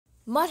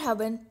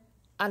Marhaban,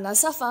 Ana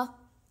Safaa.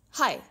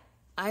 Hi,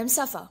 I am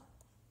Safaa.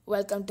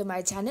 Welcome to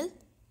my channel,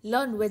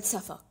 Learn with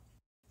Safaa.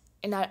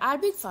 In our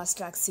Arabic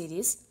FastTrack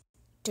series,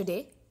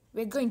 today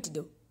we're going to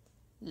do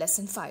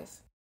Lesson 5.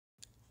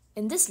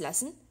 In this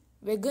lesson,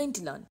 we're going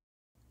to learn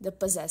the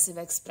possessive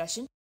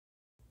expression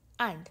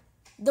and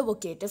the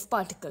vocative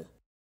particle.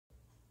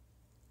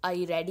 Are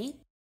you ready?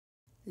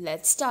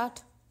 Let's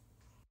start.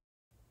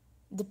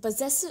 The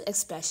possessive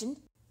expression,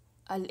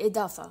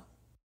 al-idafa.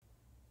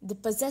 The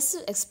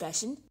possessive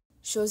expression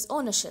shows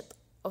ownership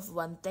of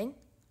one thing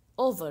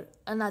over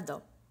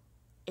another.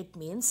 It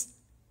means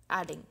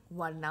adding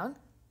one noun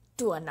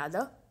to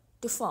another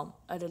to form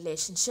a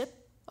relationship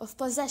of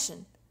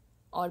possession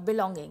or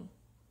belonging.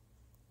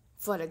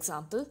 For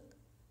example,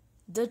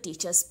 the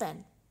teacher's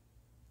pen.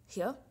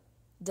 Here,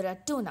 there are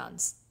two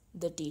nouns,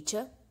 the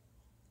teacher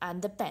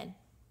and the pen,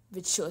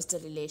 which shows the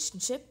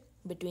relationship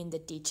between the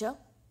teacher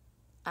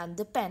and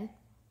the pen.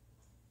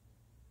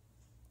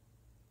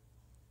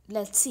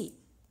 Let's see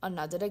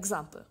another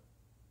example.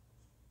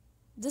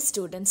 The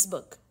student's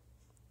book,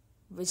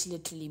 which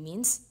literally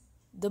means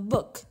the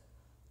book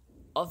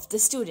of the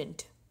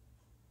student.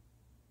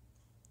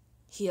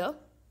 Here,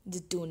 the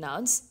two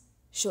nouns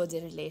show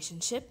the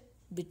relationship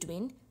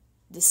between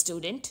the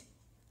student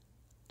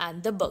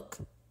and the book.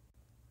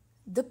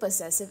 The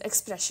possessive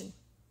expression.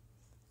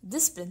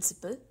 This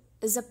principle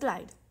is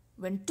applied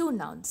when two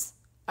nouns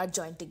are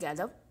joined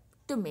together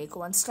to make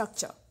one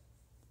structure.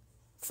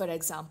 For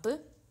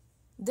example,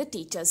 the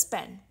teacher's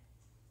pen.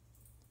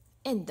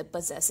 In the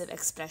possessive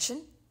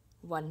expression,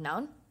 one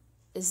noun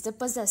is the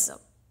possessor,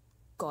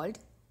 called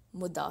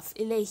mudaf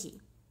ilayhi.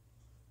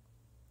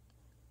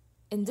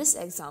 In this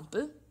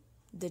example,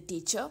 the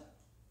teacher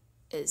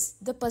is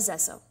the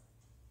possessor.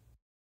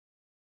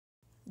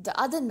 The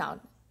other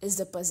noun is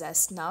the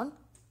possessed noun,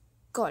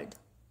 called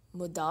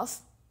mudaf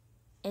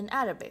in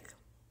Arabic.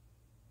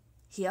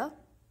 Here,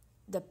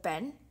 the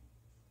pen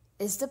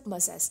is the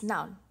possessed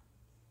noun.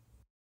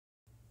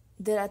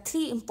 There are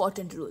three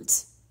important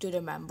rules to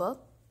remember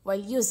while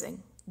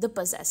using the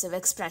possessive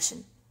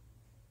expression.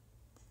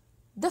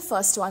 The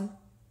first one,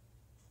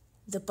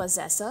 the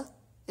possessor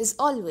is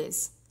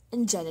always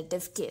in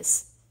genitive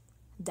case.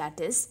 That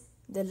is,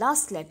 the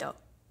last letter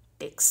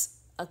takes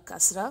a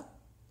kasra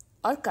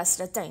or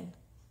kasratain.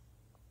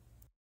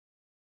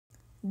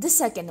 The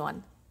second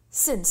one,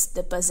 since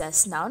the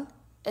possessed noun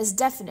is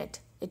definite,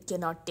 it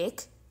cannot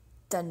take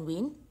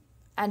tanween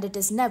and it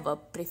is never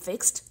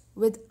prefixed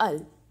with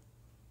al.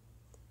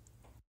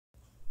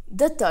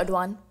 The third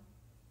one,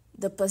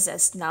 the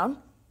possessed noun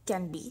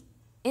can be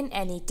in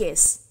any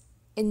case.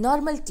 In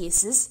normal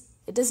cases,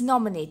 it is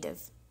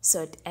nominative,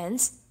 so it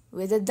ends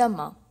with a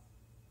dhamma.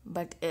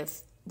 But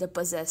if the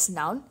possessed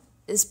noun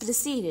is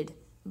preceded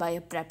by a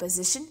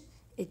preposition,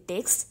 it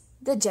takes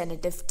the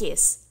genitive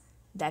case.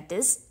 That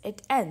is,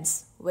 it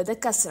ends with a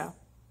kasra.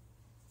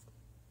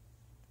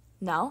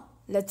 Now,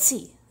 let's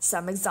see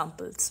some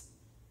examples.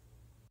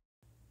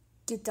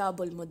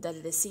 Kitabul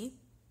Mudarrisi,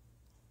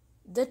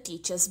 the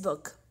teacher's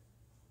book.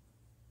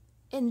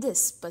 In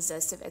this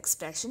possessive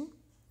expression,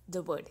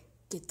 the word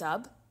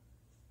kitab,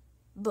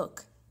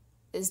 book,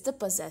 is the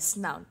possessed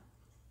noun.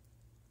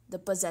 The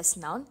possessed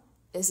noun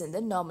is in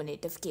the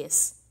nominative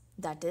case.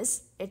 That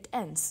is, it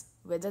ends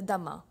with a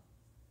dhamma.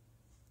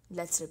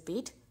 Let's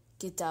repeat.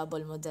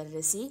 Kitabul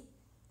Mudarrisi,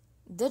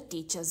 the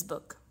teacher's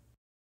book.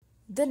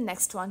 The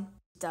next one,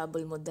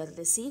 Kitabul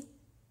Mudarrisi,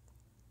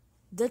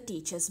 the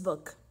teacher's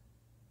book.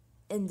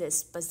 In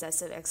this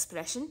possessive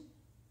expression,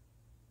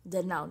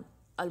 the noun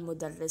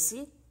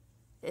al-mudarrisi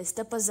is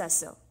the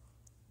possessor.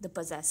 The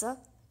possessor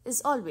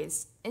is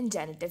always in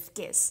genitive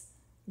case.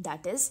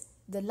 That is,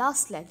 the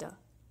last letter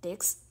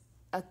takes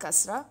a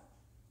kasra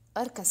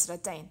or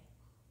kasratain.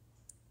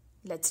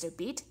 Let's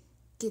repeat.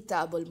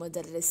 Kitabul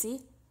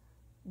Mudarrisi,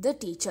 the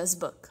teacher's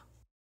book.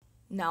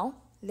 Now,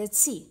 let's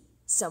see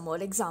some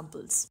more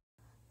examples.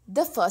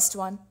 The first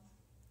one,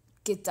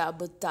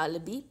 Kitabut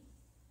Talibi,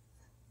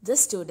 the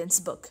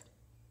student's book.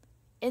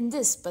 In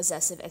this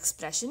possessive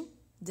expression,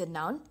 the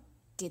noun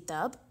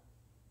kitab,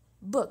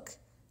 book,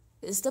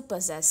 is the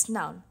possessed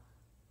noun,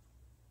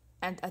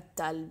 and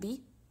at-talbi,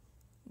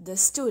 the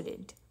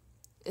student,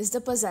 is the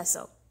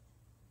possessor.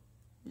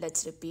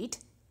 Let's repeat.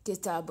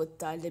 Kitabut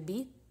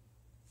Talibi,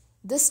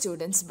 the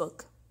student's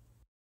book.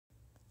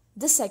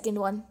 The second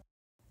one,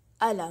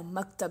 ala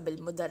maktabil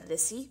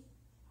mudarrisi,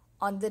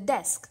 on the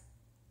desk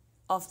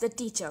of the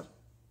teacher.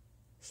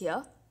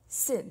 Here,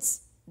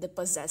 since the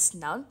possessed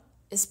noun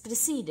is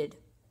preceded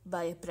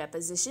by a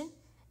preposition,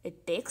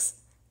 it takes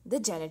the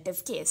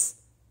genitive case.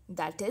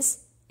 That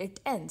is,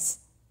 it ends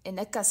in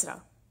a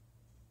kasra.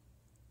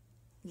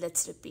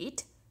 Let's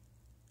repeat.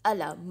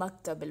 Ala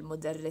maktabil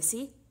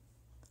mudarrisi,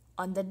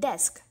 on the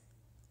desk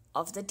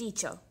of the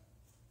teacher.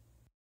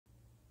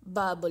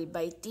 Babul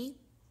baiti,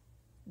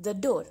 the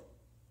door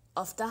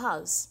of the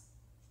house.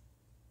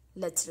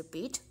 Let's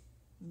repeat.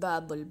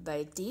 Babul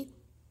baiti,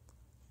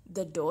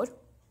 the door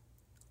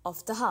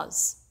of the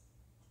house.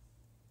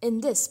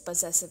 In this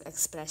possessive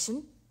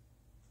expression,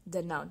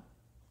 the noun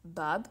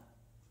bab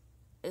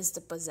is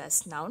the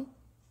possessed noun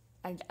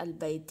and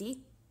al-bayti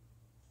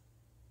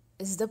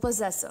is the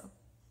possessor.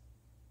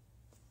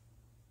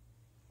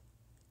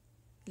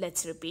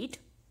 Let's repeat.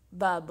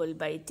 Babul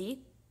bayti,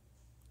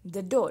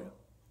 the door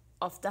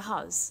of the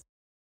house.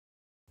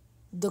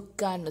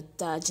 Dukkanut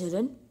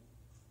tajirin,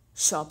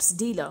 shop's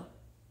dealer.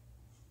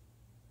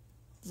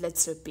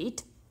 Let's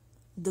repeat.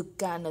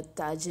 Dukkanut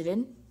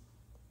tajirin,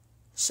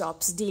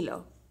 shop's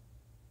dealer.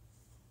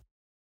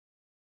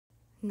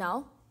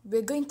 Now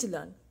we're going to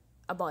learn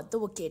about the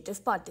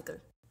vocative particle.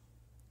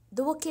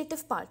 The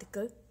vocative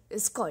particle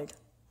is called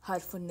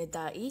harfun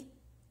nida'i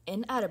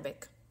in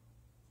Arabic.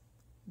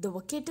 The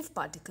vocative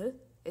particle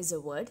is a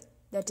word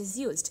that is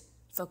used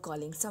for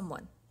calling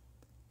someone.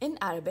 In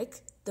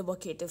Arabic, the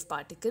vocative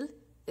particle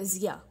is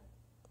ya.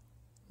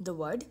 The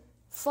word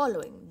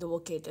following the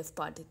vocative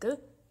particle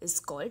is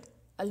called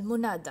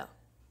al-munada.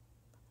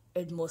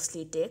 It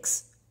mostly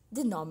takes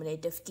the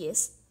nominative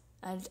case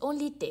and it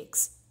only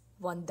takes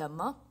one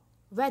dhamma,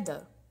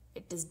 whether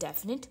it is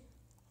definite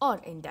or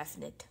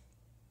indefinite.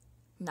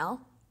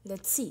 Now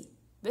let's see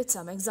with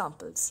some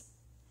examples.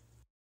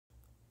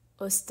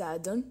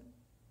 Ustadun,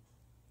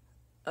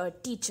 a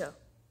teacher.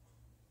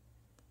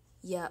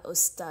 Ya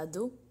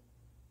ustadu,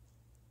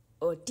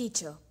 a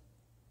teacher.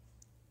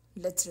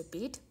 Let's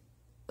repeat.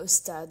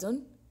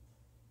 Ustadun,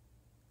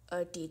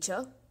 a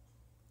teacher.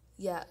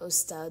 Ya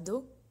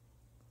ustadu,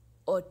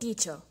 a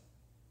teacher.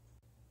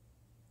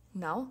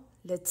 Now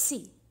let's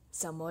see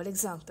some more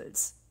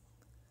examples.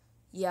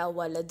 Ya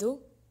waladu,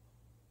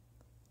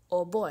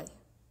 a boy.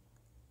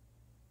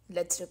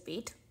 Let's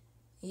repeat.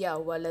 Ya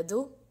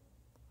waladu,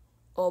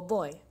 a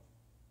boy.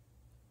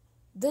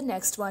 The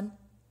next one.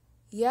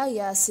 Ya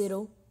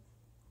yasiru,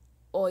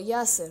 or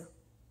Yasir.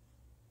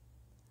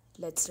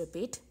 Let's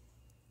repeat.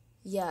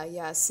 Ya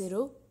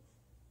Yasiru,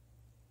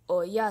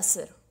 or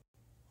Yasir.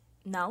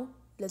 Now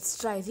let's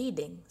try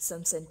reading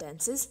some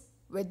sentences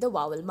with the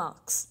vowel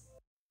marks.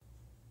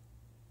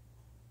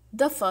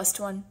 The first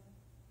one,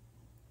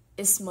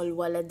 Ismul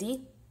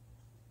waladi.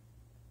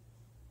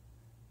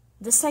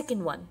 The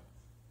second one,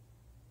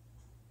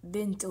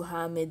 Bintu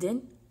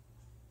Hamidin.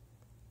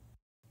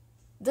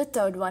 The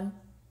third one,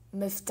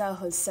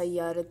 Miftahul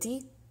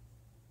Sayyarati.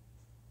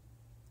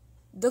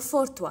 The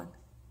fourth one,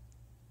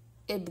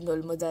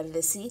 Ibnul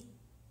Mudarrisi.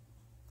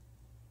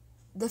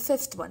 The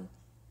fifth one,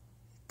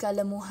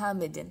 Kalamu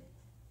Hamidin.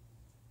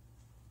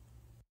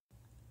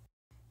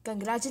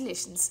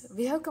 Congratulations,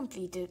 we have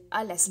completed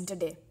our lesson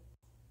today.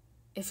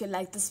 If you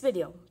like this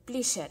video,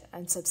 please share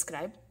and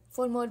subscribe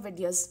for more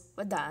videos.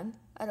 Wadan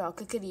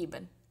Araka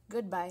Kariban.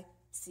 Goodbye.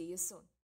 See you soon.